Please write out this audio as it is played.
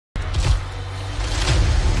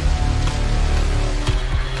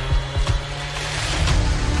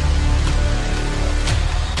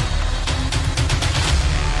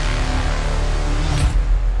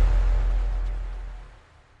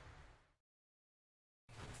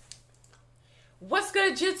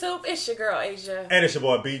good, YouTube? It's your girl, Asia. And it's your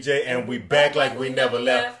boy, BJ, and we back like we never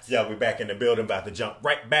left. Yeah, we back in the building, about to jump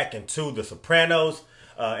right back into the Sopranos.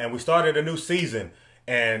 And we started a new season,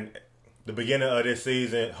 and the beginning of this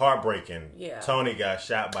season, heartbreaking. Yeah. Tony got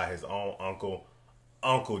shot by his own uncle,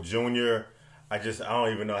 Uncle Junior. I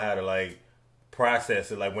don't even know how to, like,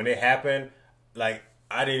 process it. Like, when it happened, like,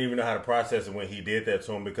 I didn't even know how to process it when he did that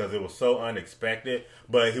to him because it was so unexpected.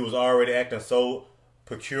 But he was already acting so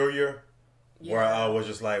peculiar, where I was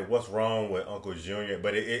just like, what's wrong with Uncle Junior?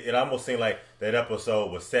 But it almost seemed like that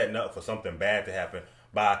episode was setting up for something bad to happen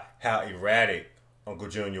by how erratic Uncle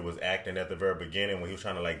Junior was acting at the very beginning when he was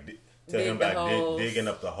trying to, like, tell him about digging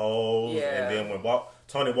up the holes. Yeah. And then when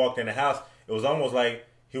Tony walked in the house, it was almost like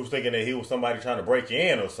he was thinking that he was somebody trying to break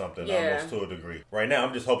in or something, almost to a degree. Right now,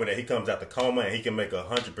 I'm just hoping that he comes out the coma and he can make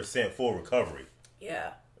 100% full recovery.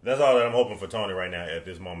 Yeah. That's all that I'm hoping for Tony right now at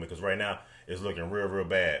this moment, because right now it's looking real, real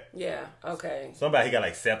bad. Yeah, okay. Somebody, he got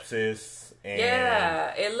like sepsis. And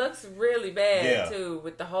yeah, it looks really bad too,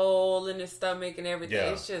 with the hole in his stomach and everything.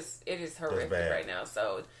 Yeah. It is horrific right now.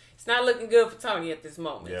 So it's not looking good for Tony at this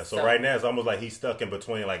moment. Yeah, so right now it's almost like he's stuck in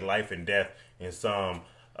between like life and death in some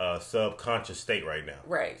subconscious state right now.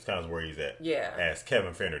 Right. It's kind of where he's at. Yeah. As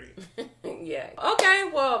Kevin Finnerty. Yeah. Okay,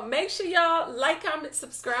 well, make sure y'all like, comment,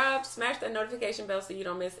 subscribe, smash that notification bell so you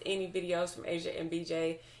don't miss any videos from Asia and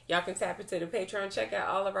BJ. Y'all can tap into the Patreon, check out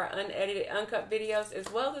all of our unedited, uncut videos,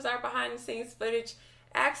 as well as our behind-the-scenes footage,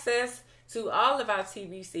 access to all of our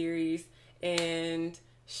TV series, and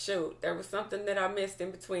shoot, there was something that I missed in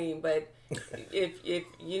between, but if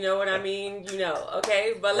you know what I mean, you know,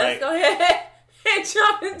 okay? But let's go ahead and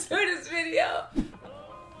jump into this video.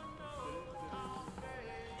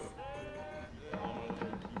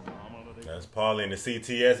 That's Paulie in the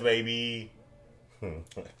CTS, baby.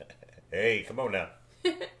 Hey, come on now.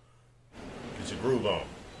 Get your groove on.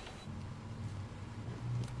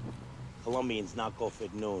 Colombians knock off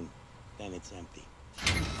at noon, then it's empty.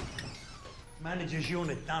 Manager's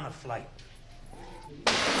unit, Donna flight.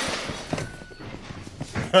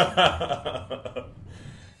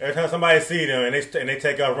 Every time somebody see them and they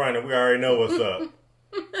take off running, we already know what's up.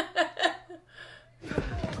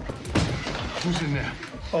 Who's in there?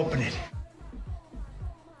 Open it.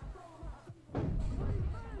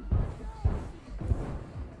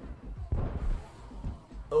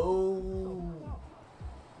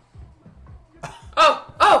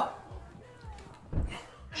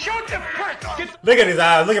 Shoot the prick! Look at his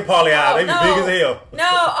eyes. Look at Paulie's eyes. They be big as hell. No,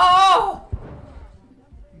 oh!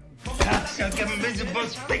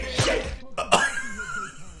 Big shit!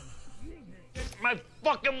 My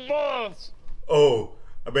fucking balls! Oh,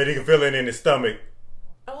 I bet he can feel it in his stomach.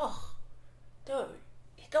 Oh, dude,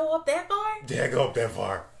 it go up that far? Yeah, go up that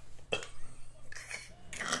far.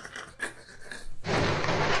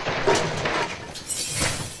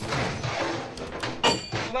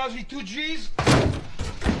 Allows me 2 G's.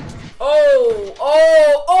 Oh!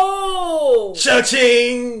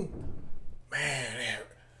 Cha-ching! Man,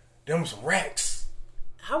 them some racks.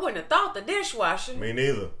 I wouldn't have thought the dishwasher. Me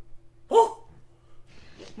neither. Woo!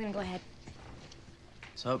 I'm gonna go ahead.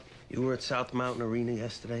 So, you were at South Mountain Arena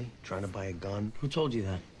yesterday, trying to buy a gun? Who told you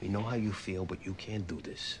that? We know how you feel, but you can't do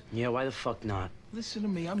this. Yeah, why the fuck not? Listen to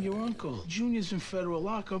me, I'm your uncle. Junior's in federal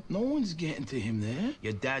lockup. No one's getting to him there.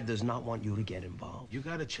 Your dad does not want you to get involved. You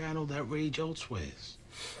gotta channel that rage elsewhere.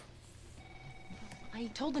 I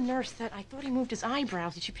told the nurse that I thought he moved his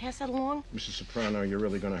eyebrows. Did she pass that along? Mrs. Soprano, you're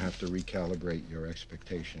really going to have to recalibrate your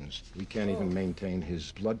expectations. We can't even maintain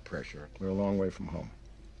his blood pressure. We're a long way from home.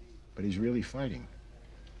 But he's really fighting.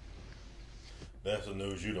 That's the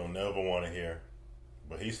news you don't never want to hear.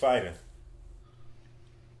 But he's fighting.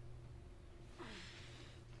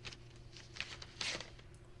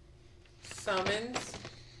 Summons.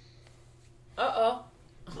 Uh-oh.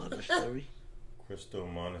 Monastery? Crystal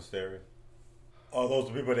Monastery. All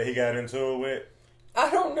those people that he got into it with. I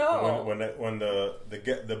don't know. When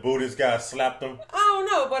the Buddhist guy slapped him. I don't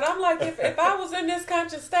know, but I'm like, if I was in this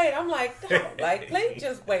conscious state, I'm like, please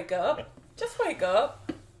just wake up. Just wake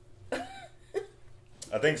up.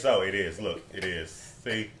 I think so. It is. Look, it is.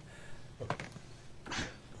 See?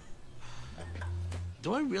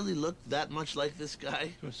 Do I really look that much like this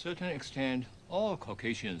guy? To a certain extent, all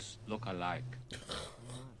Caucasians look alike.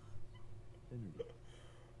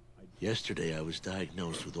 Yesterday, I was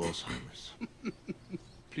diagnosed with Alzheimer's.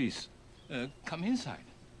 Please, come inside.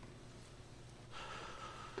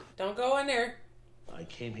 Don't go in there. I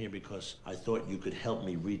came here because I thought you could help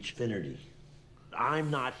me reach Finnerty. I'm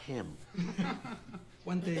not him.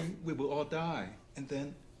 One day we will all die, and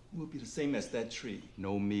then will be the same as that tree.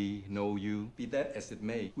 No me, no you. Be that as it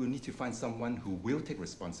may, we'll need to find someone who will take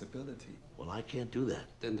responsibility. Well, I can't do that.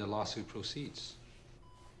 Then the lawsuit proceeds.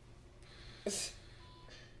 It's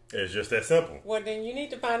just that simple. Well, then you need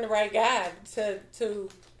to find the right guy to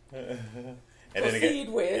and proceed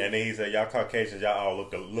with. And then he said, "Y'all Caucasians, y'all all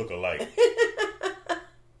look alike."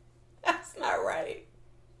 That's not right.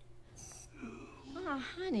 Oh,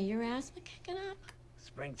 honey, your asthma kicking up?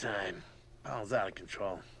 Springtime. Bowels out of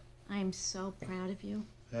control. I'm so proud of you.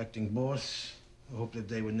 Acting boss. I hope that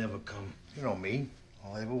day would never come. You know me.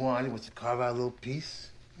 All I ever wanted was to carve out a little piece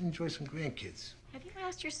and enjoy some grandkids. Have you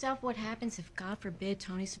asked yourself what happens if, God forbid,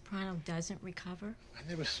 Tony Soprano doesn't recover? I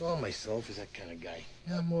never saw myself as that kind of guy.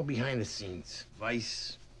 Yeah, I'm more behind the scenes.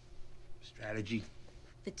 Vice, strategy.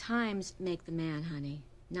 The times make the man, honey,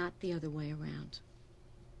 not the other way around.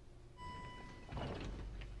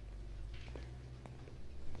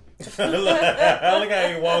 Look how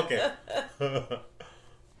he walking.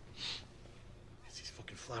 It's these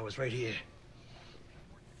fucking flowers right here.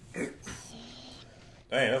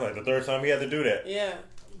 Dang, that's like the third time he had to do that. Yeah.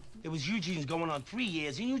 It was Eugene's going on 3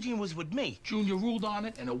 years, and Eugene was with me. Junior ruled on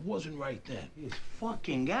it, and it wasn't right then. This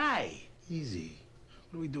fucking guy. Easy.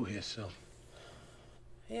 What do we do here, Sil?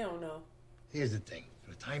 He don't know. Here's the thing.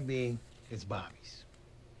 For the time being, it's Bobby's.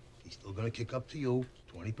 He's still gonna kick up to you,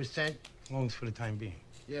 20%, as long as for the time being.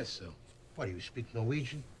 Yes, Sil. What, do you speak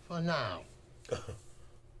Norwegian? For now.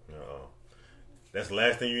 No. That's the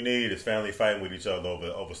last thing you need is family fighting with each other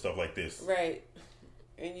over stuff like this. Right.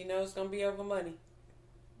 And you know it's going to be over money.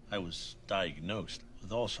 I was diagnosed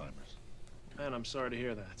with Alzheimer's. Man, I'm sorry to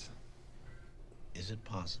hear that. Is it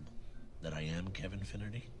possible that I am Kevin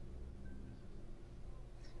Finnerty?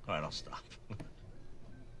 All right, I'll stop.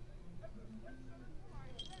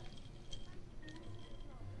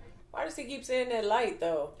 Why does he keep saying that light,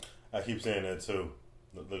 though? I keep saying that, too.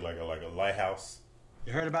 Look like a lighthouse.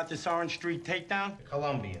 You heard about this Orange Street takedown? The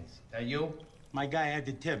Colombians. That you? My guy had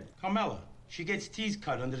the tip. Carmela, she gets teeth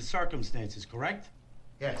cut under the circumstances, correct?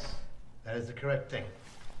 Yes, that is the correct thing.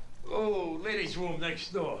 Oh, ladies' room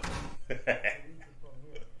next door.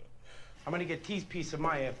 I'm gonna get teeth piece of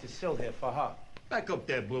my after Sil here for her. Back up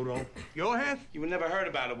there, Bluto. Your hand? You would never heard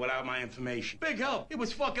about it without my information. Big help. It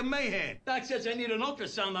was fucking mayhem. Doc says I need an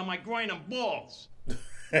ultrasound on my groin and balls.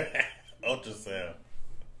 Ultrasound.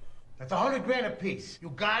 That's $100 grand a piece. You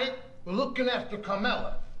got it? We're looking after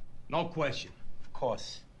Carmela. No question. Of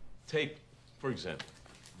course. Take, for example,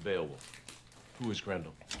 Beowulf. Who is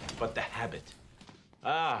Grendel? But the habit.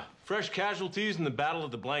 Ah, fresh casualties in the Battle of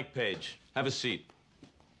the Blank Page. Have a seat.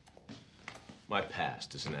 My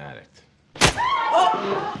past is an addict.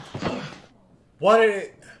 Why did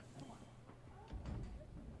it...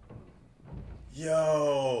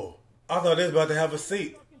 Yo. I thought they was about to have a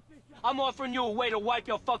seat. I'm offering you a way to wipe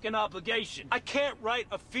your fucking obligation. I can't write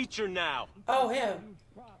a feature now. Oh, him.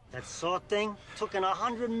 That Saw thing took in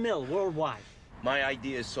 $100 million worldwide. My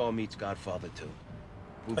idea is Saw meets Godfather 2.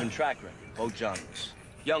 Proven track record, both genres.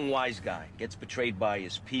 Young wise guy gets betrayed by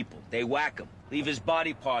his people. They whack him, leave his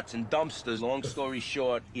body parts in dumpsters. Long story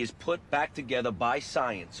short, he is put back together by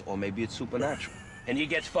science, or maybe it's supernatural. And he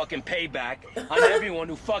gets fucking payback on everyone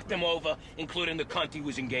who fucked him over, including the cunt he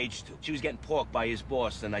was engaged to. She was getting porked by his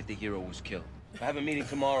boss the night the hero was killed. I have a meeting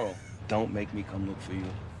tomorrow. Don't make me come look for you.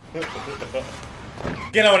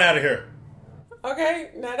 Get on out of here.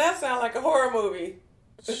 Okay, now that sounds like a horror movie.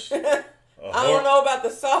 I don't know about the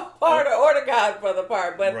soft part or the Godfather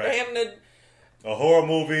part, but Right. having to... A horror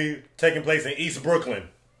movie taking place in East Brooklyn.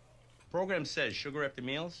 Program says sugar after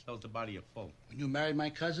meals tells the body you're full. When you married my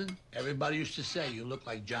cousin, everybody used to say you look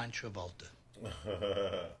like John Travolta.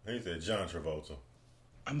 He said John Travolta.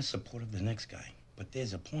 I'm a supporter of the next guy, but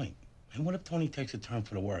there's a point. And what if Tony takes a turn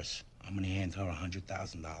for the worse? I'm gonna hand her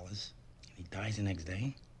 $100,000, and he dies the next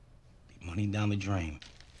day? Be money down the drain.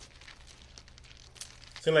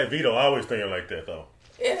 Seems like Vito always thinking like that, though.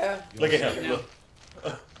 Yeah. Look at him. Look.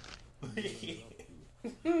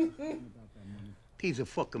 He's a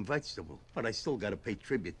fucking vegetable, but I still gotta pay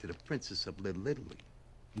tribute to the Princess of Little Italy.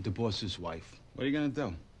 The boss's wife. What are you gonna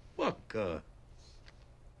do? Look,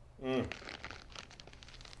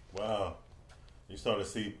 Wow. You starting to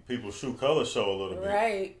see people's true colors show a little bit.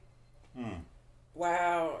 Right.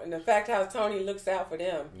 Wow. And the fact how Tony looks out for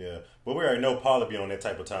them. Yeah. But we already know Paula be on that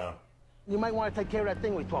type of time. You might want to take care of that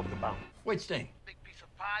thing we talked about. Which thing? Big piece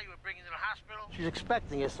of pie you were bringing to the hospital? She's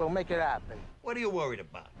expecting it, so make it happen. What are you worried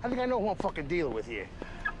about? I think I know who I'm fucking dealing with here.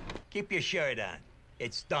 Keep your shirt on.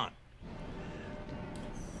 It's done.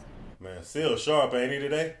 Man, still sharp, ain't he,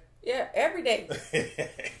 today? Yeah, every day.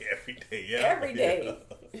 Every day, yeah. Every day.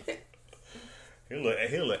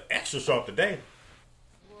 He'll look extra sharp today.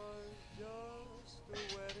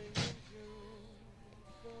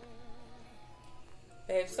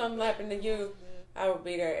 If something happened to you, I would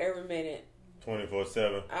be there every minute.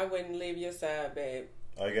 24/7. I wouldn't leave your side, babe.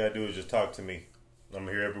 All you gotta do is just talk to me. I'm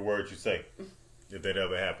gonna hear every word you say. If that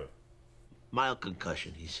ever happened. Mild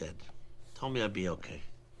concussion, he said. Told me I'd be okay.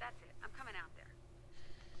 That's it. I'm coming out there.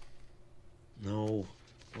 No,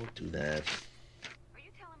 don't do that. Are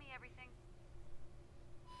you telling me everything?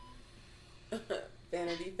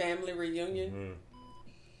 Vanity family reunion. Mm-hmm.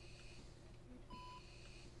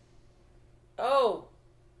 Oh,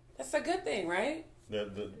 that's a good thing, right?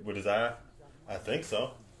 With his eye? I think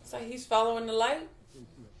so. So he's following the light?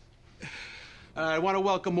 I want to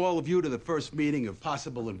welcome all of you to the first meeting of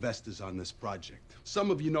possible investors on this project.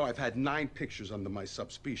 Some of you know I've had 9 pictures under my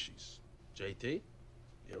subspecies. JT,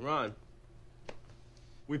 you're on.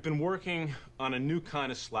 We've been working on a new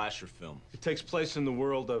kind of slasher film. It takes place in the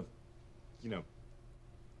world of, No,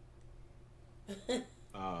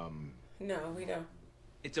 we don't.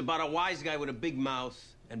 It's about a wise guy with a big mouth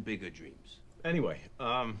and bigger dreams. Anyway,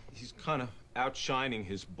 he's kind of outshining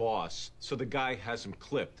his boss, so the guy has him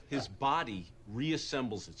clipped. His body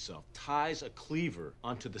reassembles itself, ties a cleaver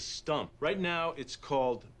onto the stump. Right now, it's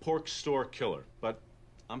called Pork Store Killer, but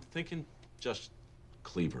I'm thinking just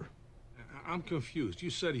cleaver. I'm confused.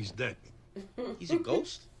 You said he's dead. He's a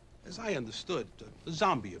ghost? As I understood, a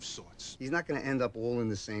zombie of sorts. He's not going to end up all in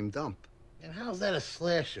the same dump. And how's that a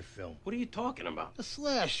slasher film? What are you talking about? A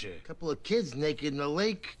slasher. A couple of kids naked in a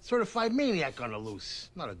lake. Certified maniac on the loose.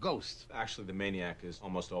 Not a ghost. Actually, the maniac is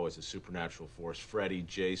almost always a supernatural force. Freddy,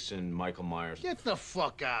 Jason, Michael Myers. Get the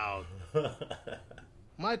fuck out.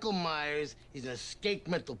 Michael Myers is an escaped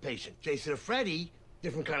mental patient. Jason and Freddy,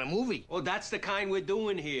 different kind of movie. Oh, that's the kind we're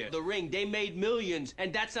doing here. The Ring, they made millions,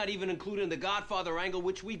 and that's not even including the Godfather angle,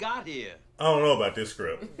 which we got here. I don't know about this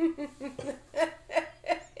script.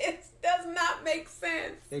 It does not make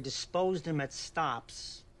sense. They disposed him at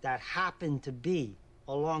stops that happened to be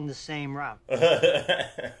along the same route.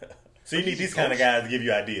 So you need these kind of guys to give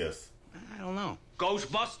you ideas. I don't know.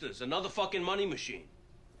 Ghostbusters, another fucking money machine.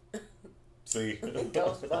 See?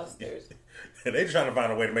 Ghostbusters. They trying to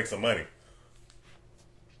find a way to make some money.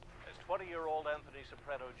 As 20-year-old Anthony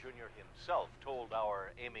Soprano Jr. himself told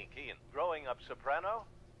our Amy Keane, growing up soprano,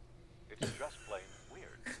 it's just plain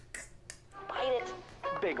weird. Bite it.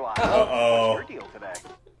 Big lie. Uh-oh. What's your deal today?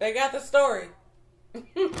 They got the story.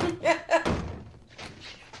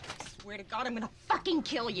 Swear to God, I'm gonna fucking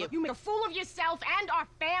kill you. You made a fool of yourself and our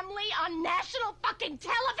family on national fucking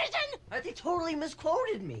television? They totally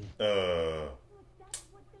misquoted me.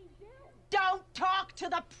 Don't talk to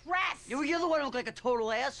the press! You're the one who looked like a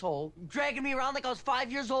total asshole, dragging me around like I was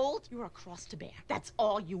 5 years old. You're a cross to bear. That's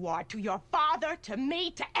all you are to your father, to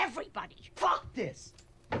me, to everybody. Fuck this!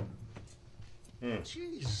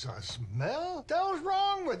 Jesus, Mel, the hell's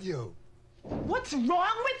wrong with you? What's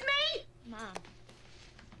wrong with me? Mom.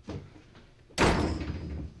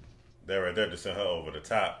 That right there just sent her over the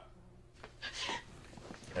top.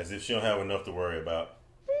 As if she don't have enough to worry about.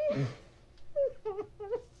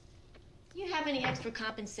 You have any extra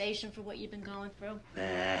compensation for what you've been going through?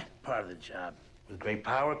 Nah, part of the job. With great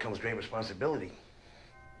power comes great responsibility.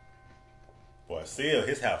 Boy, Seal,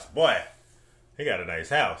 his house. Boy, he got a nice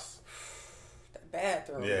house. The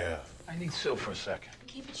bathroom. Yeah. I need Sil for a second.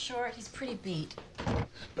 Keep it short. He's pretty beat.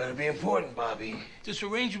 Better be important, Bobby. This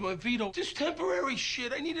arrangement veto, this temporary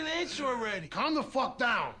shit. I need an answer already. Calm the fuck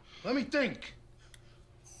down. Let me think.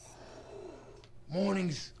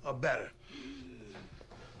 Mornings are better.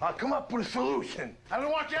 I'll come up with a solution. I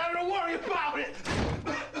don't want you having to worry about it.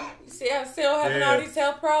 You see how Seal having all these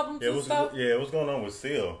health problems and stuff? Yeah, what's going on with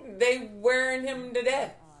Seal? They wearing him to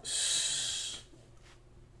death.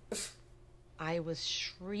 I was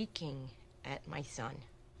shrieking at my son.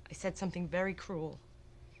 I said something very cruel.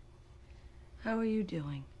 How are you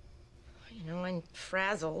doing? You know, I'm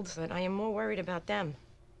frazzled, but I am more worried about them.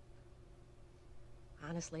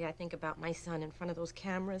 Honestly, I think about my son in front of those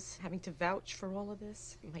cameras, having to vouch for all of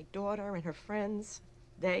this. My daughter and her friends,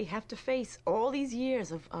 they have to face all these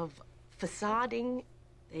years of facading.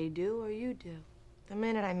 They do or you do? The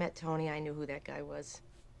minute I met Tony, I knew who that guy was.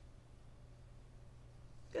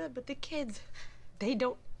 Good, but the kids, they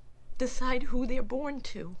don't decide who they're born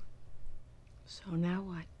to. So now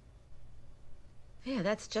what? Yeah,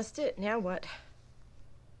 that's just it. Now what?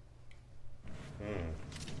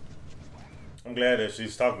 I'm glad that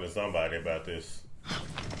she's talking to somebody about this.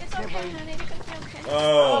 It's okay, honey. It's okay.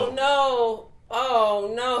 Oh no.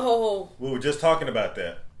 Oh no. We were just talking about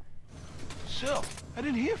that. Sil, I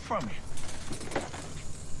didn't hear from you.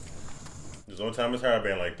 There's no time his hair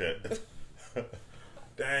been like that.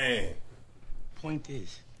 Dang. Point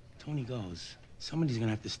is, Tony goes, somebody's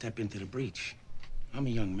gonna have to step into the breach. I'm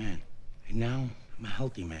a young man. And now, I'm a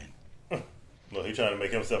healthy man. Look, he's trying to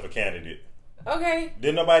make himself a candidate. Okay.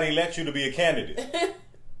 Didn't nobody elect you to be a candidate?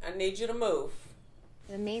 I need you to move.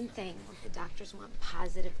 The main thing, the doctors want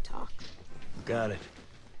positive talk. Got it.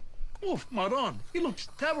 Oof, Maron, he looks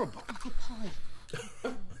terrible. Uncle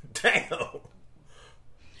Paul. Damn. All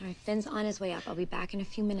right, Finn's on his way up. I'll be back in a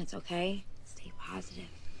few minutes, okay? Stay positive.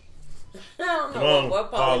 I don't know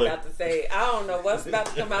what Paulie's about to say. I don't know what's about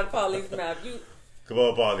to come out of Paulie's mouth. Come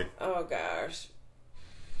on, Paulie. Oh, gosh.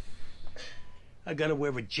 I gotta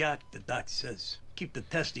wear a jack, the doc says. Keep the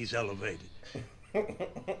testes elevated.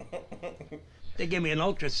 They gave me an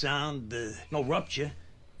ultrasound, no rupture.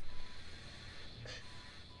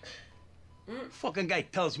 Fucking guy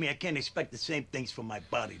tells me I can't expect the same things from my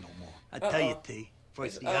body no more. I tell you, T,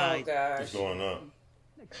 first the eye. What's going on?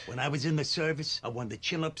 When I was in the service, I won the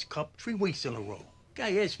Chin-Ups Cup 3 weeks in a row.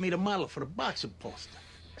 Guy asked me to model for the boxing poster.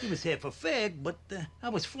 He was half a fag, but I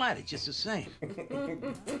was flattered just the same.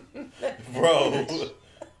 Bro.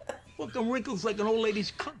 Fucking wrinkles like an old lady's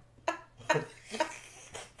cup.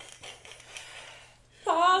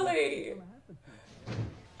 Paulie.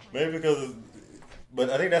 Maybe because, but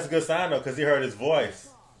I think that's a good sign though, because he heard his voice.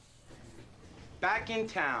 Back in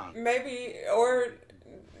town. Maybe, or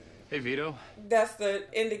Hey, Vito. that's the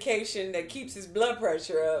indication that keeps his blood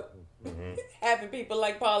pressure up. Having people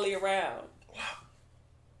like Paulie around.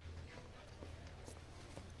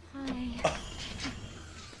 Hi.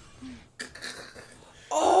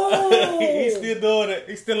 Oh! He's still doing it.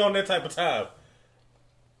 He's still on that type of time.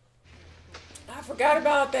 I forgot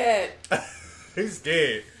about that. He's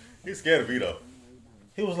scared. He's scared of Vito.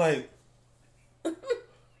 He was like, I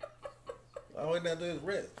went down to his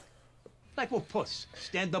wrist. Like what puss?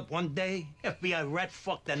 Stand up one day, FBI rat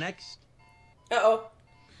fuck the next? Uh-oh.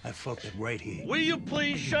 I felt it right here. Will you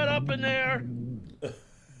please shut up in there?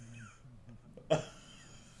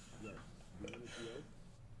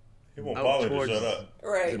 He want Paulie to shut up.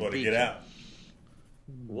 Right. He want to get out.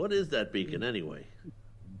 What is that beacon anyway?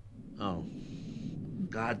 Oh.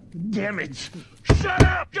 God damn it! Shut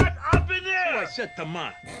up! Shut up in there! Oh, I said to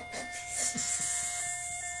Ma.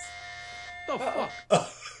 The fuck?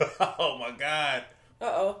 Oh my God.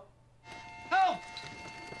 Uh-oh. Help!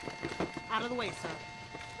 Out of the way, sir.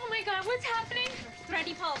 Oh my God, what's happening?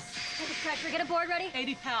 30 pulse. Take a pressure. Get a board ready.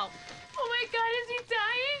 80 pal. Oh my God, is he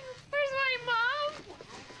dying? Where's my mom?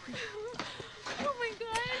 Oh my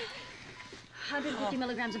God. 150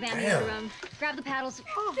 milligrams of Bannister. Grab the paddles.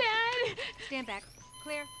 Dad! Stand back.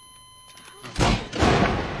 Clear.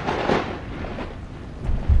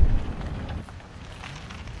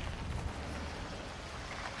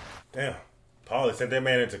 Damn. Paulie sent that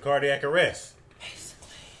man into cardiac arrest.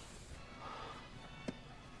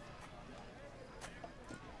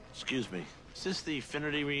 Excuse me. Is this the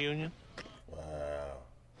Affinity reunion? Wow.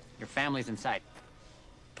 Your family's in sight.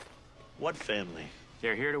 What family?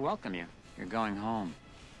 They're here to welcome you. You're going home.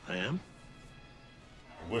 I am?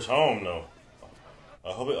 Which home though?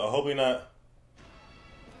 I hope he not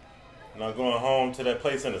going home to that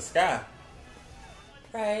place in the sky.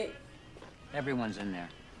 Right. Everyone's in there.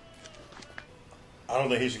 I don't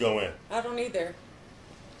think he should go in. I don't either.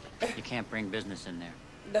 You can't bring business in there.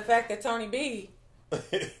 The fact that Tony B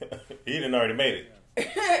He done already made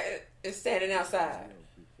it. is standing outside.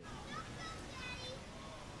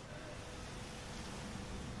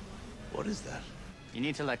 What is that? You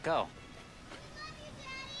need to let go.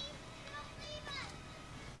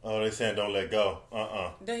 Oh, they saying don't let go.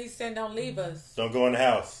 Then he's saying don't leave us. Don't go in the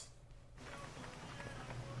house.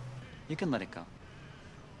 You can let it go.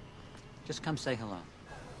 Just come say hello.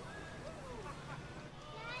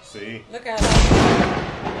 See? Look at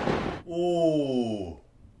him. Ooh.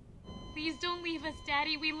 Please don't leave us,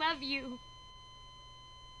 Daddy. We love you.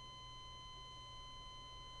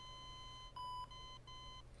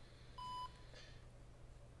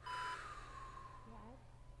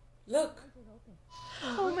 Look.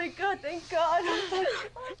 Oh my God, thank God.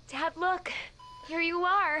 Dad, look. Here you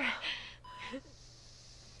are.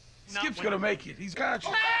 Skip's gonna make it. He's got you.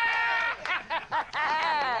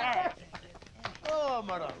 Oh,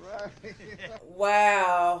 my God.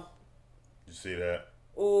 Wow. You see that?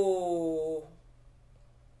 Ooh.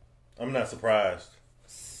 I'm not surprised.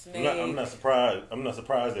 Snake. I'm not surprised. I'm not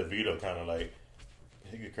surprised that Vito kind of like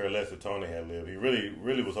he could care less if Tony had lived. He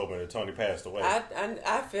really was hoping that Tony passed away.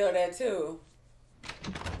 I feel that too.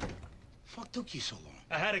 Fuck took you so long?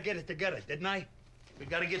 I had to get it together, didn't I? We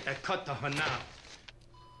gotta get that cut to her now.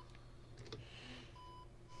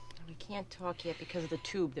 We can't talk yet because of the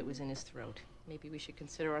tube that was in his throat. Maybe we should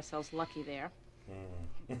consider ourselves lucky there.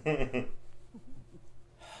 What,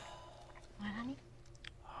 honey?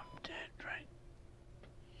 I'm dead, right?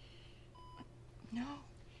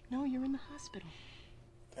 No, you're in the hospital.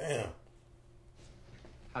 Damn.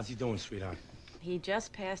 How's he doing, sweetheart? He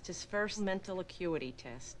just passed his first mental acuity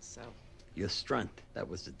test, so... Your strength, that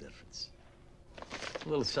was the difference. A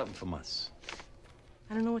little something from us.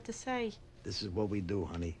 I don't know what to say. This is what we do,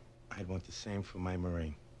 honey. I'd want the same for my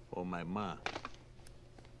Marine. Or my ma.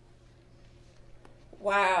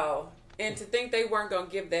 Wow. And to think they weren't going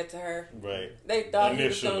to give that to her. Right. They thought he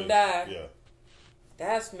was going to die. Yeah.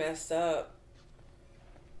 That's messed up.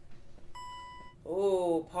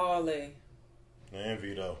 Ooh, Paulie. And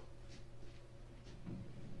Vito.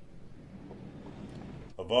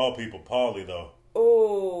 Of all people, Paulie, though.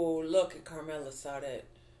 Ooh, look at Carmela saw that.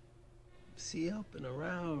 See, up and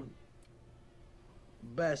around.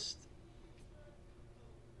 Best.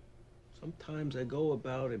 Sometimes I go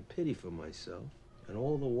about in pity for myself, and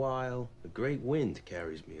all the while, a great wind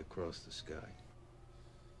carries me across the sky.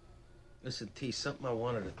 Listen, T, something I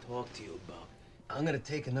wanted to talk to you about. I'm gonna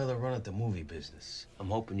take another run at the movie business. I'm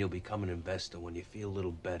hoping you'll become an investor when you feel a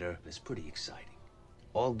little better. It's pretty exciting.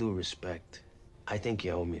 All due respect, I think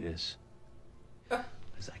you owe me this.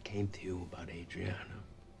 Because I came to you about Adriana.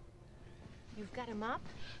 You've got him up?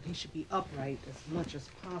 He should be upright as much as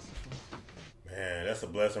possible. Man, that's a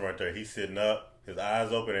blessing right there. He's sitting up, his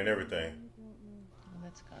eyes open and everything. Well,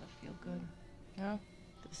 that's gotta feel good. Huh?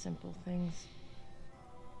 The simple things.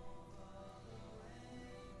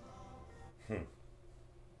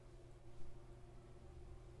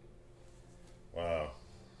 Wow.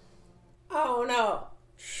 Oh no.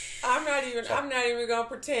 I'm not even gonna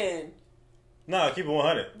pretend. No, keep it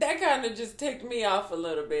 100. That kind of just ticked me off a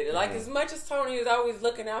little bit. Like, as much as Tony is always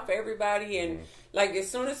looking out for everybody, and like, as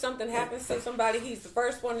soon as something happens to somebody, he's the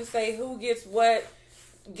first one to say who gets what,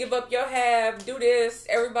 give up your half, do this,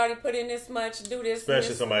 everybody put in this much, do this.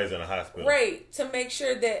 Especially if somebody's in a hospital. Right, to make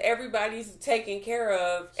sure that everybody's taken care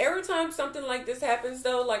of. Every time something like this happens,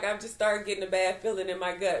 though, like, I've just started getting a bad feeling in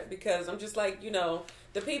my gut, because I'm just like, you know,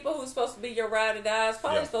 the people who's supposed to be your ride or die is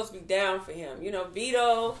probably supposed to be down for him. You know,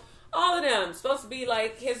 Vito, all of them supposed to be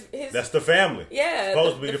like his. That's the family. Yeah,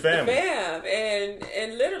 supposed to be the family. The fam,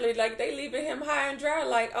 and literally like they leaving him high and dry.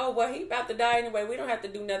 Like, oh well, he about to die anyway. We don't have to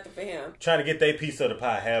do nothing for him. Trying to get their piece of the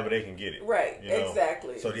pie, however they can get it. Right. You know?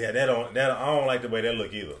 Exactly. So yeah, I don't like the way that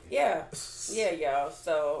look either. Yeah. Yeah, y'all.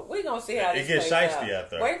 So we gonna see how this it gets plays shiesty out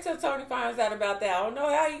there. Wait till Tony finds out about that. I don't know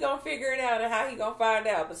how he gonna figure it out and how he gonna find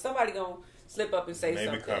out, but somebody gonna slip up and say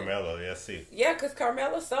something. Maybe Carmela. Yeah, see. Yeah, because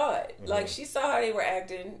Carmela saw it. Mm-hmm. Like she saw how they were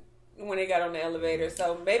acting when they got on the elevator,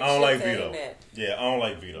 so maybe I don't like saying Vito. That. Yeah, I don't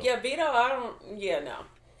like Vito. Yeah, Vito, I don't. Yeah, no.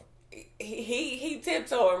 He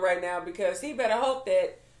tiptoeing right now because he better hope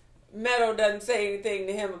that Meadow doesn't say anything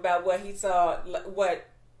to him about what he saw, what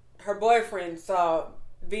her boyfriend saw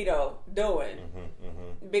Vito doing,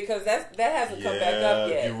 because that hasn't come back up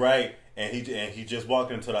yet. You're right. And he just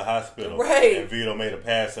walked into the hospital, right? And Vito made a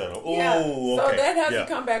pass at him. Ooh, yeah. okay. So that hasn't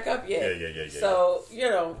come back up yet. Yeah. So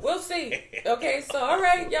we'll see. Okay, so all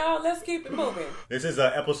right, y'all, let's keep it moving. This is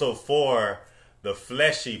episode 4, the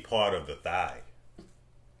fleshy part of the thigh.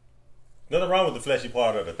 Nothing wrong with the fleshy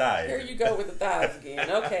part of the thigh. Here you go with the thighs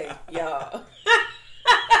again. Okay, y'all.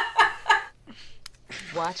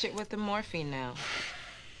 Watch it with the morphine now.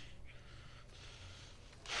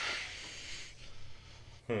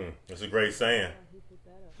 That's a great saying.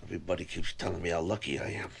 Everybody keeps telling me how lucky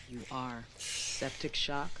I am. You are. Septic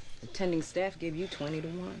shock. Attending staff gave you 20 to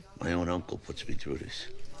 1. My own uncle puts me through this.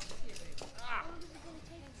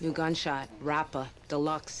 New gunshot. Rapper.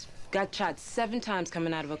 Deluxe. Got shot 7 times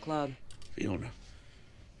coming out of a club. Fiona,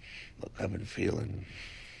 look, I've been feeling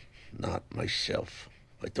not myself.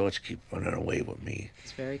 My thoughts keep running away with me.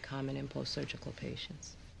 It's very common in post-surgical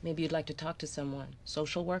patients. Maybe you'd like to talk to someone.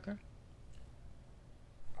 Social worker?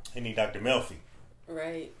 He need Dr. Melfi.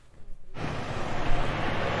 Right.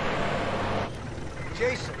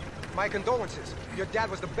 Jason, my condolences. Your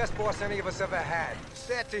dad was the best boss any of us ever had.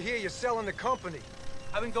 Sad to hear you're selling the company.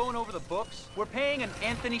 I've been going over the books. We're paying an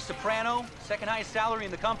Anthony Soprano, second highest salary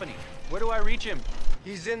in the company. Where do I reach him?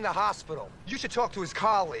 He's in the hospital. You should talk to his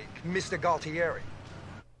colleague, Mr. Galtieri.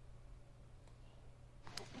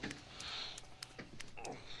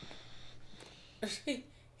 He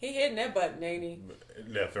hitting that button, ain't he?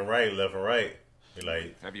 Left and right. He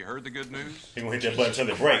like. Have you heard the good news? He gonna hit that button till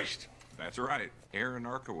it breaks. That's right. Aaron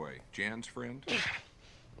Arkaway, Jan's friend.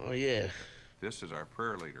 Oh yeah. This is our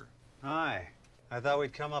prayer leader. Hi. I thought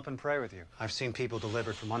we'd come up and pray with you. I've seen people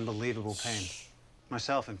delivered from unbelievable pain.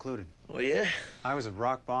 Myself included. Oh yeah? I was at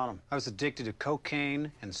rock bottom. I was addicted to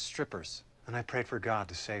cocaine and strippers. And I prayed for God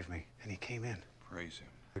to save me. And he came in. Praise him.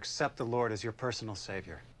 Accept the Lord as your personal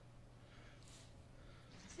savior.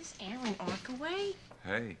 Is this Aaron Arkaway?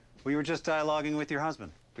 Hey, We were just dialoguing with your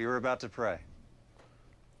husband. We were about to pray.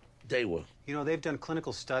 They were. You know, they've done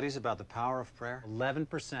clinical studies about the power of prayer.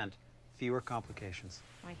 11% fewer complications.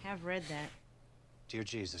 I have read that. Dear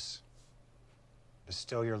Jesus,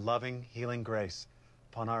 bestow your loving, healing grace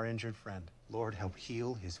upon our injured friend. Lord, help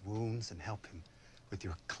heal his wounds and help him with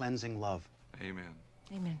your cleansing love. Amen.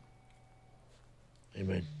 Amen.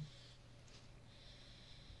 Amen.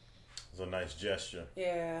 It's a nice gesture.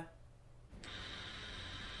 Yeah.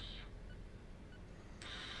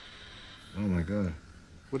 Oh my God.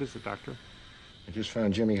 What is it, Doctor? I just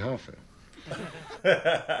found Jimmy Hoffa.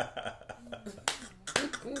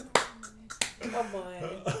 Come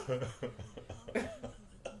on.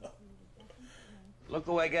 Look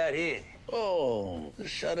who I got here. Oh, the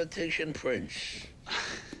Sanitation Prince.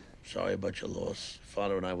 Sorry about your loss.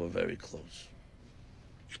 Father and I were very close.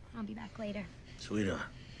 I'll be back later. Sweetheart,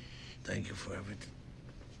 thank you for everything.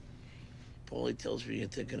 Paulie tells me you're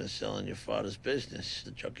thinking of selling your father's business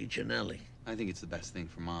to Chucky Cinelli. I think it's the best thing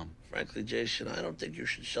for Mom. Frankly, Jason, I don't think you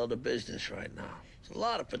should sell the business right now. There's a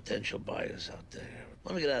lot of potential buyers out there.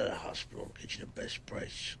 Let me get out of the hospital, get you the best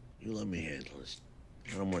price. You let me handle this.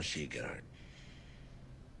 I don't want to see you get hurt.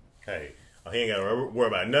 Hey, he ain't got to worry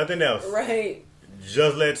about nothing else. Right.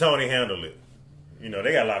 Just let Tony handle it. You know,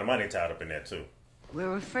 they got a lot of money tied up in that, too.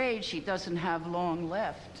 We're afraid she doesn't have long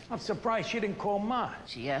left. I'm surprised she didn't call Ma.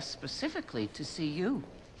 She asked specifically to see you.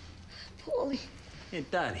 Paulie. Hey,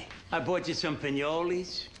 Daddy, I bought you some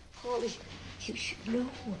pinoles. Paulie, you should know.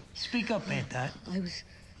 Speak up, Aunt Dot. I was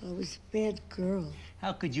a bad girl.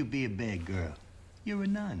 How could you be a bad girl? You're a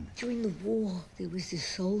nun. During the war, there was this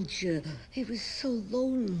soldier. He was so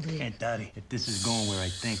lonely. Aunt Dottie, if this is going where I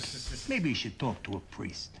think, maybe you should talk to a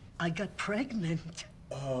priest. I got pregnant.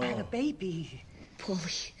 And a baby.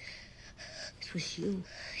 Paulie, it was you.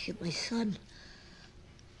 You're my son.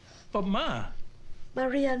 But Ma.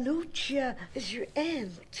 Maria Nuccia is your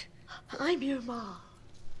aunt. I'm your mom.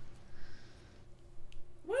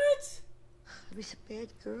 What? I was a bad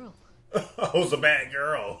girl. I was a bad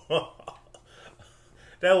girl.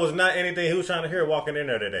 That was not anything he was trying to hear walking in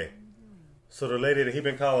there today. So the lady that he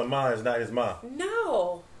been calling Ma is not his ma.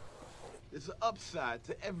 No. It's an upside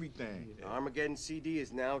to everything. Armageddon CD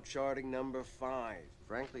is now charting number 5.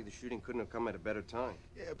 Frankly, the shooting couldn't have come at a better time.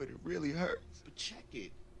 Yeah, but it really hurts. But check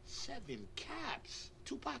it. 7 caps.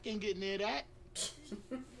 Tupac ain't getting near that.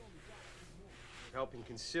 Helping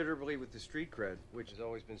considerably with the street cred, which has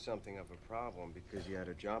always been something of a problem because you had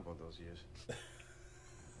a job all those years.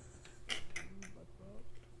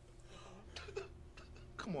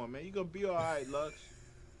 Come on, man. You gonna be all right, Lux.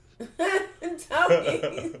 Tell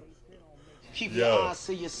me. Keep your eyes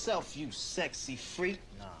to yourself, you sexy freak.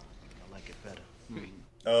 Nah, I like it better.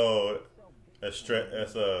 Oh, that's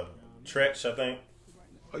Tretch, I think.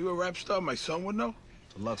 Are you a rap star? My son would know.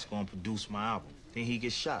 Lux gonna produce my album. Then he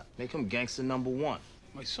gets shot. Make him gangster #1.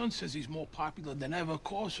 My son says he's more popular than ever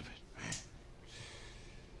because of it.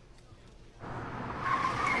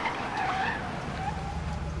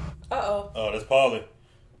 Uh-oh. Oh, that's Paulie.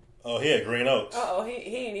 Oh, he at Green Oaks. Uh-oh, he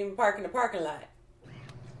ain't even parking the parking lot.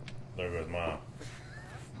 There goes Mom.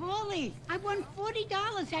 Paulie, I won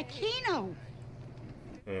 $40 at Keno.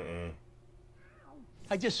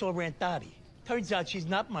 I just saw Aunt Dottie. Turns out she's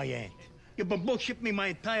not my aunt. You've been bullshitting me my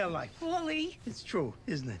entire life. Paulie. It's true,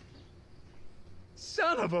 isn't it?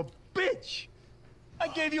 Son of a bitch! I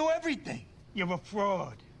gave you everything. You're a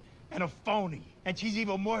fraud and a phony. And she's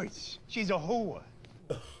even worse. She's a whore.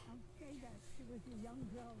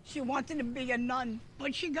 She wanted to be a nun,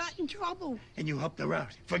 but she got in trouble. And you helped her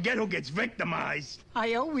out. Forget who gets victimized.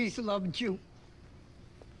 I always loved you.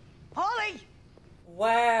 Paulie!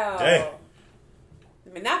 Wow. Damn. I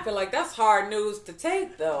mean, I feel like that's hard news to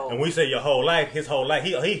take, though. And we say your whole life, his whole life.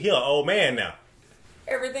 He an old man now.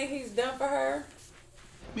 Everything he's done for her.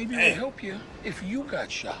 Maybe it'll help you if you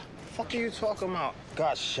got shot. Fuck are you talking about?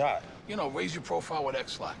 Got shot. You know, raise your profile with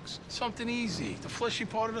X-Lax. Something easy, the fleshy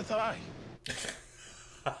part of the thigh.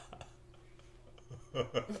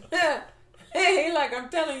 Hey, like I'm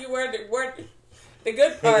telling you where the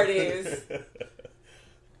good part is.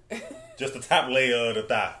 Just the top layer of the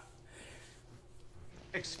thigh.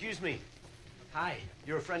 Excuse me. Hi,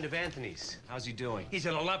 you're a friend of Anthony's. How's he doing? He's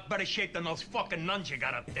in a lot better shape than those fucking nuns you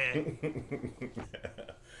got up there.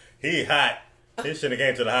 He hot. He shouldn't have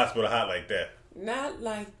came to the hospital hot like that. Not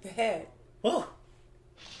like that. Oh.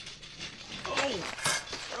 Where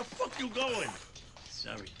the fuck you going?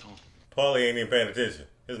 Sorry, Tom. Paulie ain't even paying attention.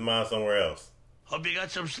 His mind's somewhere else. Hope you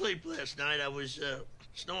got some sleep last night. I was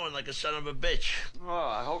snoring like a son of a bitch. Oh,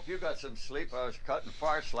 I hope you got some sleep. I was cutting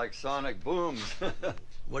farts like sonic booms.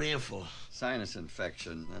 What are you in for? Sinus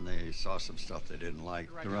infection, and they saw some stuff they didn't like.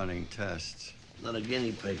 They're running tests. Not a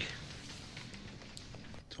guinea pig.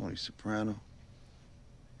 Tony Soprano.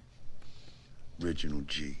 Original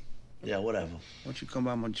G. Yeah, whatever. Why don't you come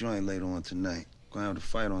by my joint later on tonight? Gonna have the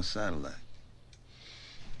fight on satellite.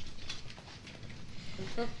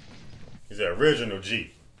 He's the original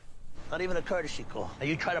G. Not even a courtesy call. Are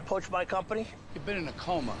you trying to poach my company? You've been in a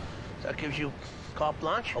coma. That gives you carte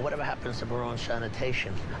blanche? Or whatever happens to Barone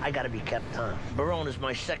Sanitation, I gotta be kept on. Barone is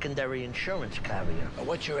my secondary insurance carrier.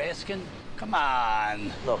 What you're asking? Come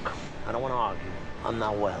on. Look, I don't want to argue. I'm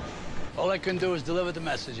not well. All I can do is deliver the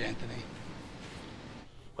message, Anthony.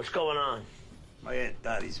 What's going on? My Aunt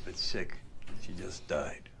Dottie's been sick. She just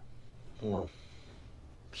died. Well,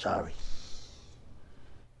 sorry.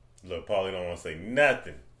 Look, Paulie don't want to say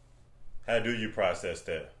nothing. How do you process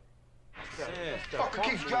that? Fucker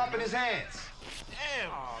keeps dropping his hands.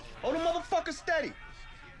 Damn. Hold the motherfucker steady.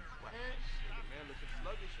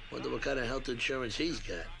 Wonder what kind of health insurance he's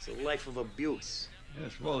got. It's a life of abuse.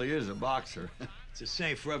 Yes, well, he is a boxer. It's the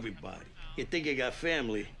same for everybody. You think you got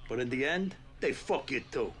family, but in the end, they fuck you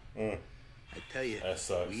too. I tell you, that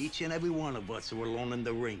sucks. each and every one of us are alone in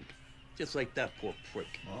the ring. Just like that poor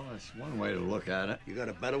prick. Well, that's one way to look at it. You got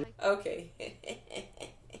a better one? Okay.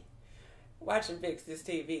 Watch him fix this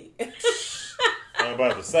TV. I'm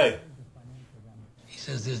about to say. He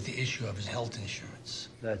says there's the issue of his health insurance.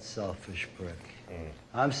 That selfish prick.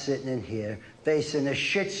 I'm sitting in here facing a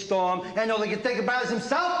shitstorm, and all he can think about is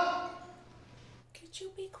himself. Could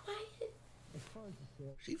you be quiet?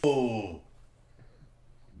 Ooh.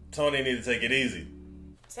 Tony need to take it easy.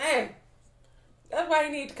 Sam, that's why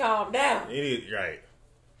you need to calm down. He need, right.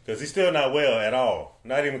 Because he's still not well at all.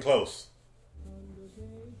 Not even close.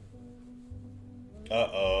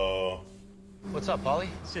 Uh-oh. What's up, Paulie?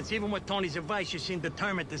 Since even with Tony's advice you seem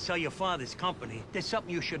determined to sell your father's company, there's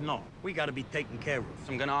something you should know. We gotta be taken care of.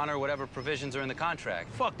 I'm gonna honor whatever provisions are in the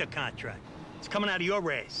contract. Fuck the contract. It's coming out of your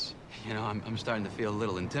ass. You know, I'm starting to feel a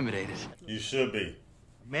little intimidated. You should be.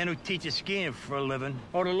 A man who teaches skiing for a living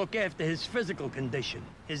ought to look after his physical condition,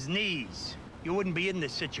 his knees. You wouldn't be in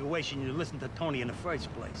this situation if you listened to Tony in the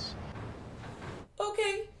first place.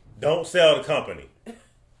 Okay. Don't sell the company.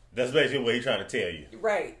 That's basically what he's trying to tell you.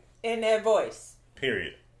 Right. In that voice.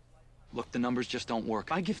 Period. Look, the numbers just don't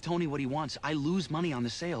work. I give Tony what he wants. I lose money on the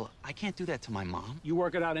sale. I can't do that to my mom. You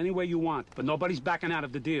work it out any way you want, but nobody's backing out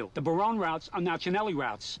of the deal. The Barone routes are now Chinelli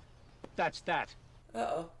routes. That's that.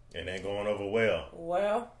 Uh-oh. It ain't going over well.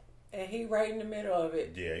 Well, and he right in the middle of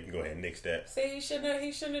it. Yeah, you can go ahead and nix that. See, he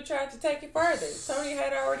shouldn't have tried to take it further. Tony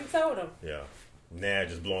had already told him. Yeah. Now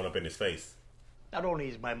just blowing up in his face. Not only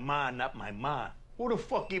is my ma not my ma, who the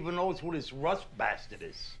fuck even knows who this Russ bastard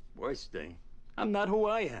is? Worst thing, I'm not who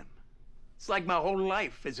I am. It's like my whole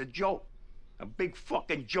life is a joke. A big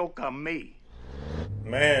fucking joke on me.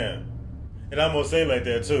 Man, it almost seemed like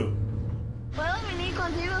that too. ¿Puedo venir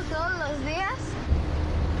contigo todos los días?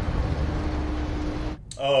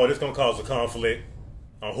 Oh, this gonna cause a conflict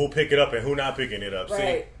on who pick it up and who not picking it up.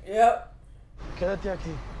 Right. See? Yep. Quédate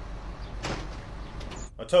aquí.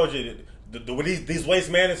 I told you, these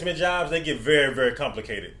waste management jobs, they get very, very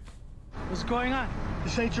complicated. What's going on?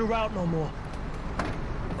 This ain't your route no more.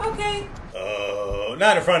 Okay. Oh,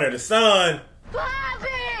 not in front of the sun. Poppy!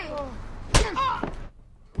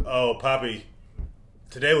 Oh, Poppy,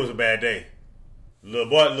 today was a bad day. Little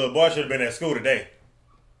boy should have been at school today.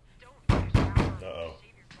 Uh-oh.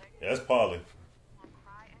 Yeah, that's Paulie.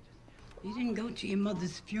 You didn't go to your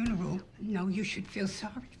mother's funeral. No, you should feel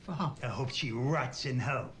sorry for her. I hope she rots in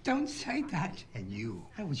hell. Don't say that. And you,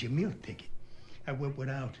 how was your meal ticket? I went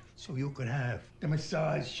without, so you could have the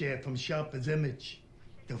massage chair from Shopper's Image,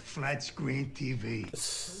 the flat screen TV.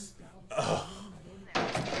 Oh.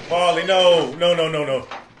 Paulie, no.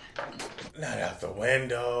 Not out the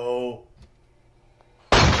window.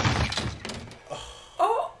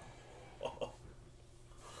 Oh.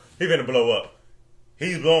 He's gonna blow up.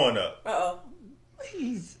 He's blowing up. Uh-oh.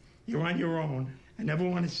 Please. You're on your own. I never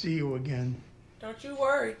want to see you again. Don't you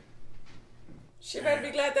worry. She better be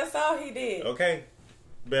glad that's all he did. Okay.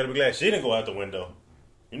 Better be glad she didn't go out the window.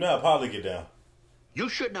 You know how Paulie get down. You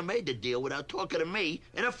shouldn't have made the deal without talking to me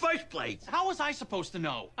in the first place. How was I supposed to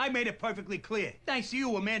know? I made it perfectly clear. Thanks to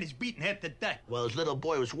you, a man is beaten half to death. Well, his little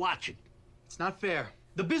boy was watching. It's not fair.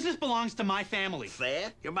 The business belongs to my family.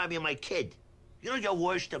 Fair? You remind me of my kid. You know you're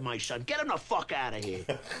worse than my son. Get him the fuck out of here.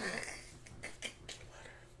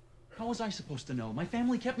 How was I supposed to know? My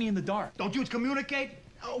family kept me in the dark. Don't you communicate?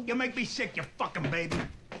 Oh, you make me sick, you fucking baby.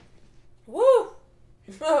 Woo!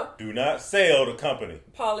 Do not sell the company.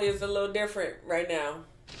 Paulie is a little different right now.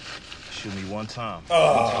 Shoot me one time.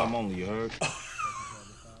 Oh. One time only, you heard?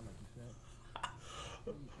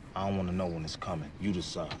 I don't want to know when it's coming. You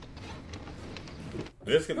decide.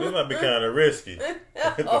 This might be kind of risky.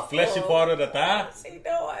 The fleshy part of the thigh. What's he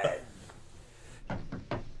doing?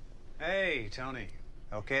 Hey, Tony.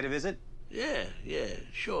 Okay to visit? Yeah,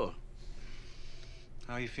 sure.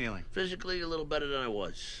 How are you feeling? Physically, a little better than I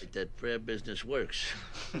was. That prayer business works.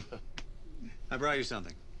 I brought you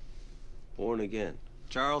something. Born again.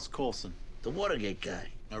 Charles Colson. The Watergate guy.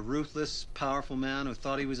 A ruthless, powerful man who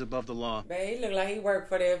thought he was above the law. Man, he look like he worked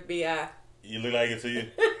for the FBI. You look like it to you?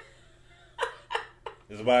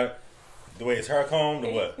 It's about the way his hair combed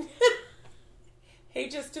or what? He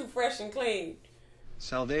just too fresh and clean.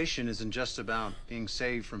 Salvation isn't just about being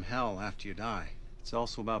saved from hell after you die. It's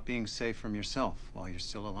also about being saved from yourself while you're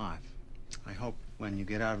still alive. I hope when you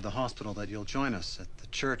get out of the hospital that you'll join us at the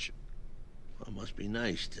church. Well, it must be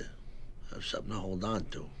nice to have something to hold on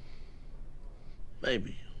to.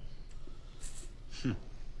 Maybe.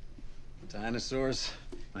 Dinosaurs.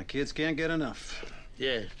 My kids can't get enough.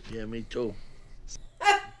 Yeah, me too.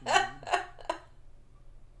 A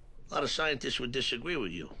lot of scientists would disagree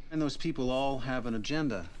with you. And those people all have an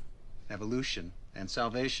agenda. Evolution and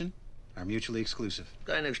salvation are mutually exclusive.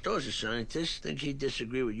 Guy next door's a scientist. Think he'd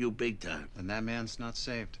disagree with you big time. Then that man's not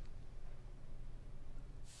saved.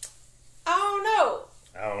 I don't know.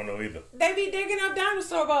 I don't know either. They be digging up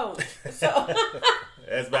dinosaur bones. So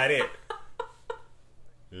that's about it.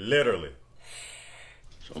 Literally.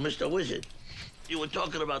 So, Mr. Wizard, you were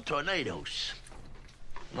talking about tornadoes.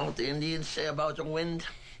 Know what the Indians say about the wind?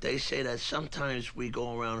 They say that sometimes we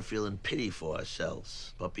go around feeling pity for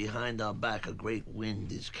ourselves, but behind our back, a great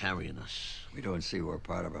wind is carrying us. We don't see we're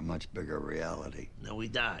part of a much bigger reality. Now we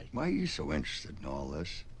die. Why are you so interested in all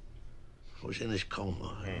this? I was in this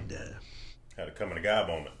coma and, had a come in a God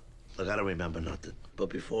moment. Look, I don't remember nothing. But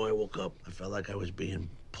before I woke up, I felt like I was being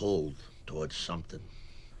pulled towards something.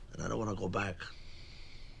 And I don't want to go back.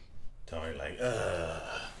 Tony, like,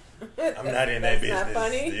 I'm not in that business. Not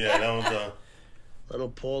funny. Yeah, don't. Little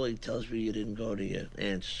Paulie tells me you didn't go to your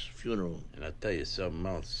aunt's funeral. And I tell you something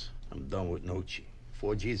else. I'm done with Nochi.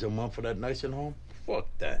 4 G's a month for that nursing home? Fuck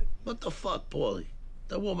that. What the fuck, Paulie?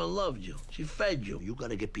 That woman loved you. She fed you. You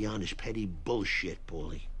gotta get beyond this petty bullshit,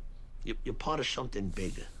 Paulie. You're part of something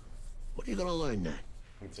bigger. When are you gonna learn that?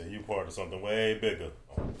 I'm saying you part of something way bigger.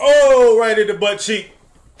 Oh, right in the butt cheek.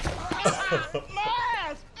 My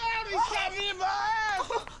ass! He shot me in my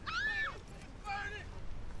ass!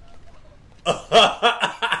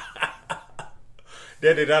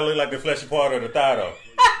 That did not look like the fleshy part of the thigh, though.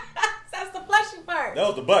 That's the fleshy part. That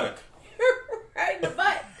was the buttock. Right in the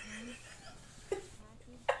butt.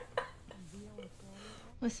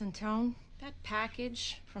 Listen, Tone, that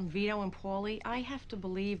package from Vito and Paulie, I have to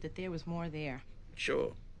believe that there was more there.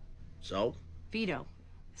 Sure. So? Vito,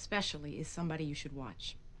 especially, is somebody you should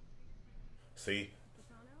watch. See?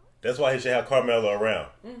 That's why he should have Carmelo around.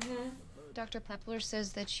 Mm-hmm. Dr. Pepler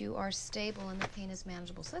says that you are stable and the pain is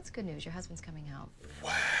manageable. So that's good news. Your husband's coming out.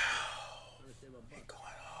 Wow.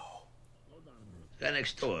 Guy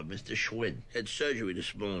next door, Mr. Schwinn, had surgery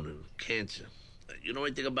this morning. Cancer. You know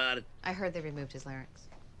anything about it? I heard they removed his larynx.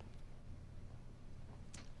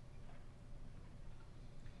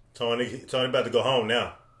 Tony about to go home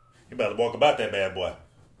now. He about to walk about that bad boy.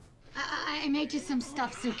 I made you some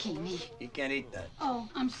stuffed zucchini. You can't eat that. Oh,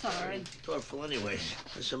 I'm sorry. Thoughtful anyways.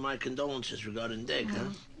 Listen, my condolences regarding Dick, huh?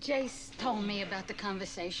 Jace told me about the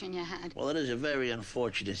conversation you had. Well, it is a very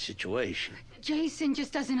unfortunate situation. Jason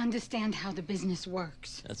just doesn't understand how the business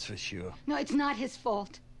works. That's for sure. No, it's not his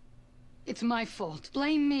fault. It's my fault.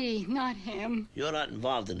 Blame me, not him. You're not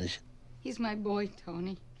involved in this. He's my boy,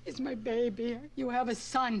 Tony. He's my baby. You have a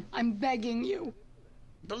son. I'm begging you.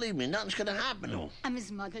 Believe me, nothing's gonna happen to him. I'm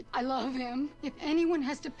his mother. I love him. If anyone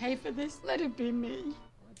has to pay for this, let it be me.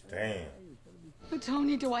 Damn. But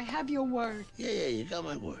Tony, do I have your word? Yeah, you got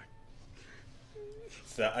my word.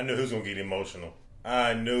 So I knew he was gonna get emotional.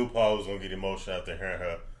 I knew Paul was gonna get emotional after hearing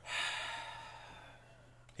her.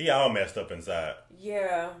 He all messed up inside.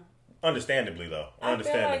 Yeah. Understandably, though.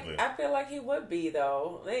 Understandably. I feel like he would be,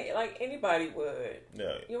 though. Like anybody would.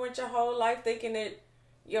 Yeah. You went your whole life thinking that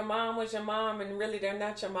your mom was your mom, and really they're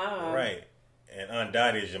not your mom. Right. And Aunt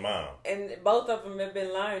Dottie is your mom. And both of them have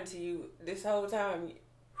been lying to you this whole time.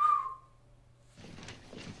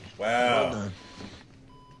 Wow. Well done.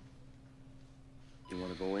 You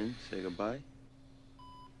want to go in, say goodbye?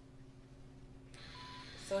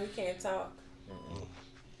 So he can't talk.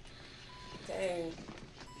 Dang.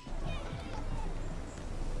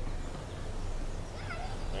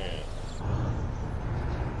 Man.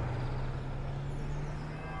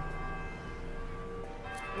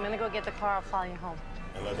 I'm gonna go get the car. I'll follow you home.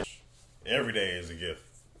 Every day is a gift.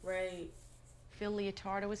 Right. Phil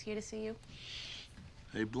Leotardo was here to see you?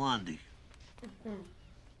 Hey, Blondie.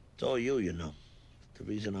 It's all you, you know. The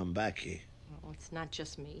reason I'm back here. Well, it's not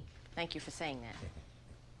just me. Thank you for saying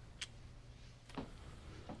that.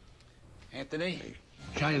 Anthony?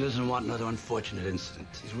 Johnny doesn't want another unfortunate incident.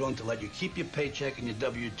 He's willing to let you keep your paycheck and your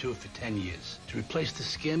W-2 for 10 years. To replace the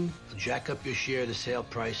skim, he'll jack up your share of the sale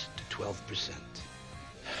price to 12%.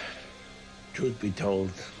 Truth be told,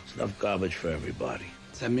 it's enough garbage for everybody.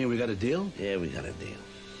 Does that mean we got a deal? Yeah, we got a deal.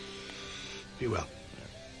 Be well.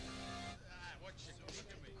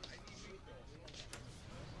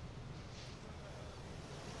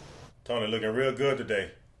 Tony looking real good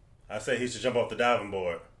today. I say he should jump off the diving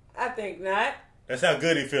board. I think not. That's how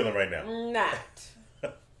good he's feeling right now. Not.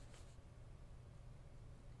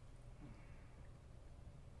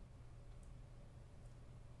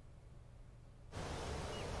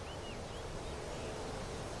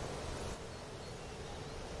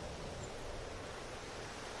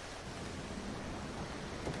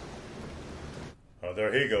 Oh,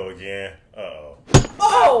 there he go again. Uh-oh.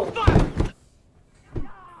 Oh!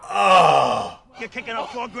 Oh! You're kicking up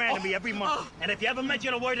 $4 grand to me every month. And if you ever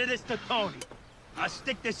mention a word of this to Tony, I'll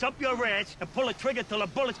stick this up your ass and pull a trigger till the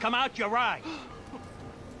bullets come out your eye.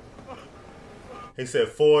 He said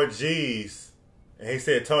 4 G's. And he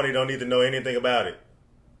said Tony don't need to know anything about it.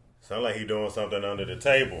 Sound like he doing something under the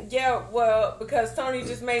table. Yeah, well, because Tony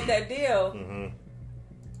just made that deal. Mm-hmm.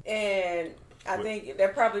 And I think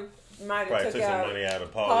that probably might have took some money out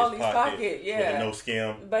of Paulie's pocket. Yeah. With a no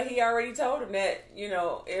skim. But he already told him that, you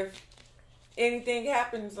know, if anything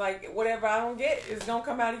happens, like whatever I don't get is gonna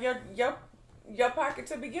come out of your pocket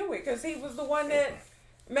to begin with, because he was the one that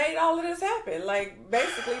made all of this happen, like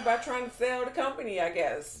basically by trying to sell the company. I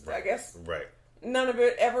guess right. None of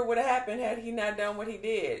it ever would have happened had he not done what he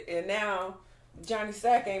did. And now Johnny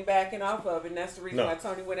Sack ain't backing off of it, and that's the reason why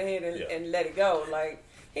Tony went ahead and let it go. Like,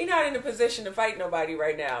 he not in a position to fight nobody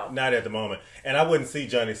right now. Not at the moment. And I wouldn't see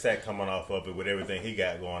Johnny Sack coming off of it with everything he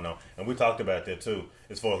got going on. And we talked about that too,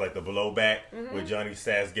 as far as like the blowback with Johnny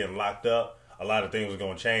Sack's getting locked up. A lot of things are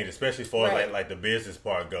going to change, especially as far as like the business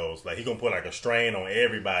part goes. Like, he going to put like a strain on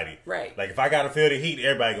everybody. Right. Like, if I got to feel the heat,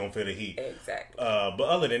 everybody going to feel the heat. Exactly. But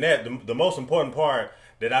other than that, the most important part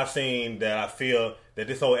that I've seen, that I feel that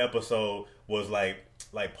this whole episode was like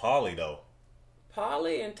Paulie though.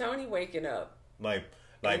 Paulie and Tony waking up. Like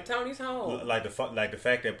and Tony's home. Like the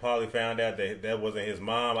fact that Paulie found out that wasn't his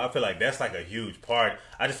mom. I feel like that's like a huge part.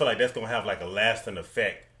 I just feel like that's gonna have like a lasting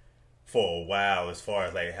effect for a while, as far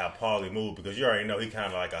as like how Paulie moved, because you already know he kind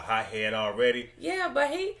of like a hothead already. Yeah,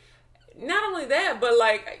 but he, not only that, but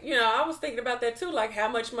like, you know, I was thinking about that too, like how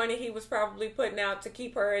much money he was probably putting out to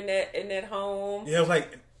keep her in that home. Yeah, it was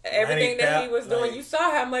like everything that he was doing. Like, you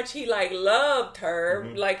saw how much he like loved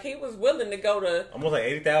her. Like, he was willing to go to almost like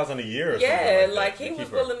 $80,000 a year. Or yeah, something like he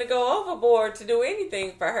was willing to go overboard to do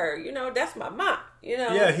anything for her. You know, that's my mom. You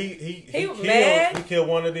know. Yeah, he was mad. He killed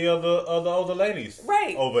one of the other ladies.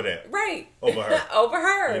 Right. Over that. Right. Over her. Over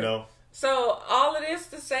her. You know. So all of this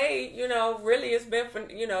to say, you know, really it's been for,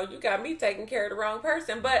 you know, you got me taking care of the wrong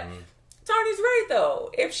person. But Tony's right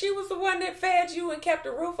though. If she was the one that fed you and kept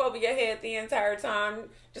a roof over your head the entire time,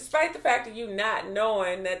 despite the fact of you not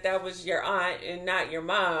knowing that was your aunt and not your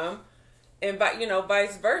mom, and you know,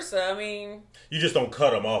 vice versa. I mean, you just don't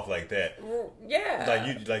cut them off like that. Yeah.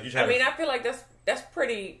 Like you try. I mean, I feel like that's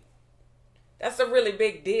pretty. That's a really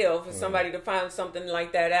big deal for somebody to find something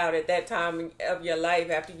like that out at that time of your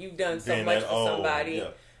life after you've done so much for somebody. Yeah.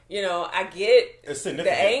 You know, I get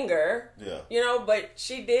the anger. Yeah. You know, but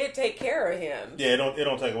she did take care of him. Yeah, it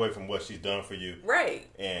don't take away from what she's done for you. Right.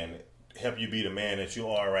 And help you be the man that you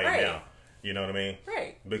are right now. You know what I mean?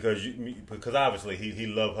 Right. Because obviously he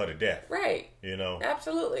loved her to death. Right. You know?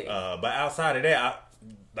 Absolutely. But outside of that,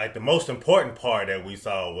 like the most important part that we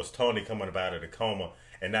saw was Tony coming up out of the coma.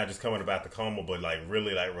 And not just coming about the coma, but like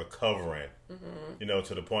really like recovering. You know,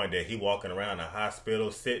 to the point that he walking around the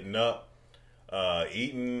hospital, sitting up,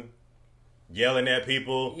 eating, yelling at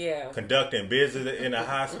people, conducting business in the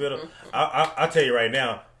hospital. I'll tell you right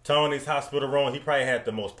now, Tony's hospital room, he probably had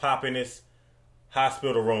the most poppinest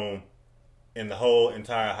hospital room in the whole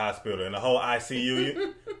entire hospital, in the whole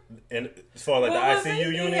ICU. And as far as like the ICU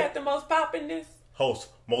unit, he had the most poppiness.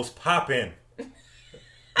 Most poppin'.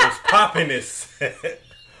 Most poppiness.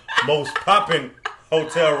 Most poppin'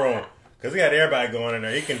 hotel room, because he got everybody going in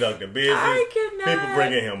there. He conducting business. People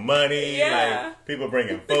bringing him money. Like, people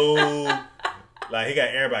bringing food. Like, he got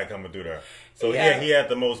everybody coming through there. So he had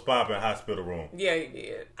the most poppin' hospital room. Yeah, he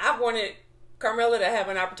did. I wanted Carmela to have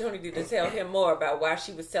an opportunity to tell him more about why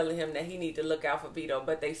she was telling him that he need to look out for Vito,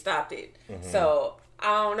 but they stopped it. So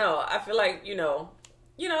I don't know. I feel like you know.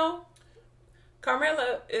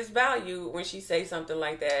 Carmela is valued when she says something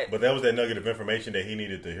like that. But that was that nugget of information that he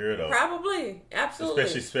needed to hear, though. Probably, absolutely.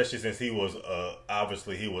 Especially since he was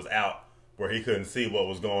obviously he was out where he couldn't see what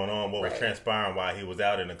was going on, what was transpiring while he was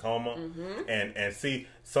out in a coma. And see,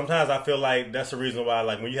 sometimes I feel like that's the reason why,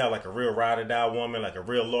 like when you have like a real ride or die woman, like a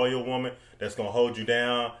real loyal woman that's gonna hold you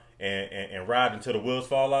down and ride until the wheels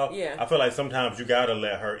fall off. Yeah. I feel like sometimes you gotta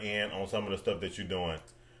let her in on some of the stuff that you're doing,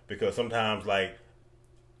 because sometimes like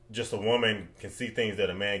just a woman can see things that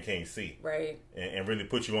a man can't see. Right. And really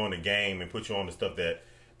put you on the game and put you on the stuff that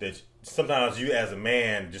sometimes you as a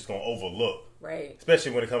man just gonna overlook. Right.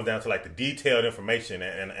 Especially when it comes down to like the detailed information,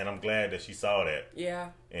 and I'm glad that she saw that. Yeah.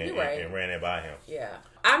 And ran that by him. Yeah.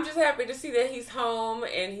 I'm just happy to see that he's home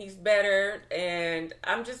and he's better, and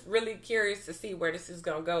I'm just really curious to see where this is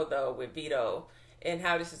gonna go though with Vito and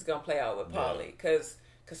how this is gonna play out with Paulie, because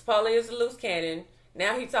Paulie is a loose cannon.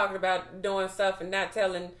 Now he's talking about doing stuff and not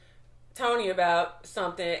telling Tony about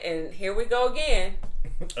something, and here we go again.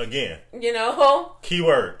 Again. You know?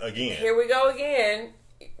 Keyword, again. Here we go again.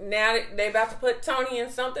 Now they about to put Tony in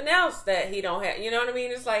something else that he don't have. You know what I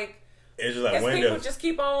mean? It's like, it's just like, when people just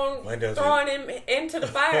keep on throwing him into the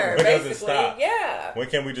fire, when basically. Does it stop? Yeah. When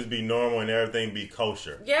can we just be normal and everything be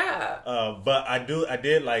kosher? Yeah. But I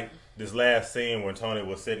did like this last scene when Tony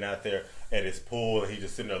was sitting out there at his pool and he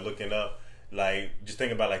just sitting there looking up. Like, just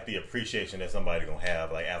think about like the appreciation that somebody gonna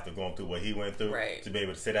have, like after going through what he went through, to be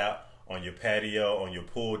able to sit out on your patio, on your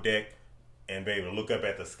pool deck, and be able to look up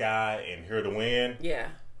at the sky and hear the wind. Yeah.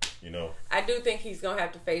 You know, I do think he's gonna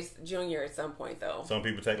have to face Junior at some point, though. Some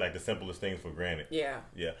people take like the simplest things for granted. Yeah.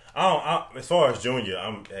 Yeah. As far as Junior,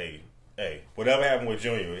 hey, whatever happened with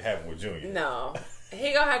Junior, it happened with Junior. No,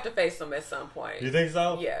 he gonna have to face him at some point. You think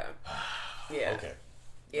so? Yeah. Yeah. Okay.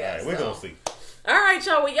 Yeah. All right, we're gonna see. All right,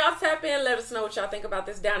 y'all. Well, y'all tap in. Let us know what y'all think about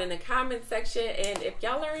this down in the comment section. And if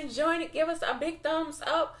y'all are enjoying it, give us a big thumbs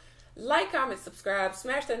up. Like, comment, subscribe.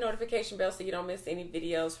 Smash that notification bell so you don't miss any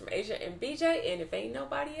videos from Asia and BJ. And if ain't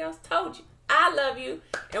nobody else told you, I love you.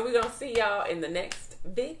 And we're going to see y'all in the next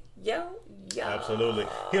video, y'all. Absolutely.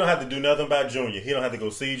 He don't have to do nothing about Junior. He don't have to go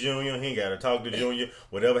see Junior. He ain't got to talk to Junior.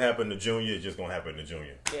 Whatever happened to Junior is just going to happen to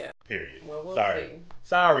Junior. Yeah. Period. Well, we'll see.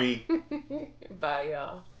 Sorry. Bye,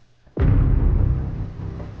 y'all.